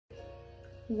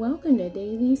Welcome to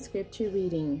Daily Scripture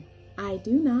Reading. I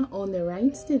do not own the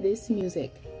rights to this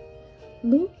music.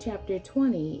 Luke chapter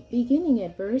 20, beginning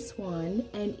at verse 1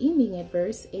 and ending at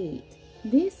verse 8.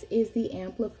 This is the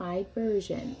Amplified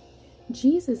Version.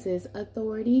 Jesus'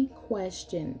 authority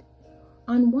questioned.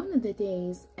 On one of the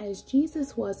days, as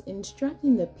Jesus was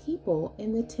instructing the people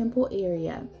in the temple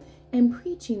area and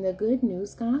preaching the good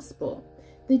news gospel,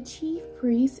 the chief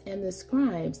priests and the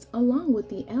scribes, along with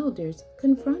the elders,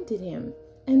 confronted him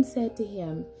and said to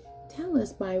him, "Tell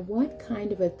us by what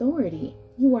kind of authority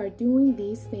you are doing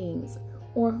these things,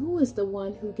 or who is the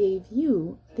one who gave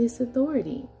you this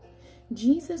authority?"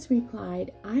 Jesus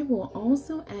replied, "I will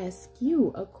also ask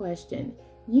you a question.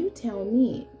 You tell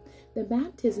me, the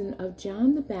baptism of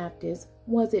John the Baptist,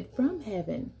 was it from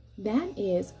heaven, that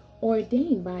is,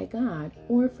 ordained by God,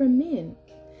 or from men?"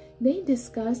 They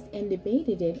discussed and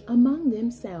debated it among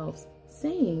themselves,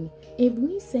 saying, "If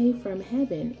we say from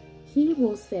heaven, he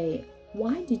will say,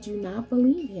 'Why did you not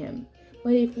believe him?'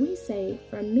 But if we say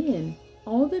from men,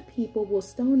 all the people will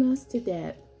stone us to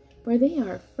death, for they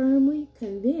are firmly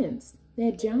convinced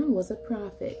that John was a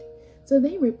prophet." So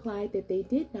they replied that they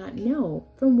did not know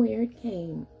from where it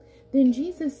came. Then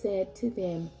Jesus said to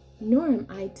them, "Nor am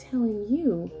I telling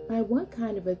you by what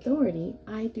kind of authority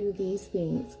I do these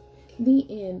things." The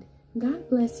end. God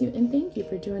bless you and thank you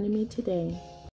for joining me today.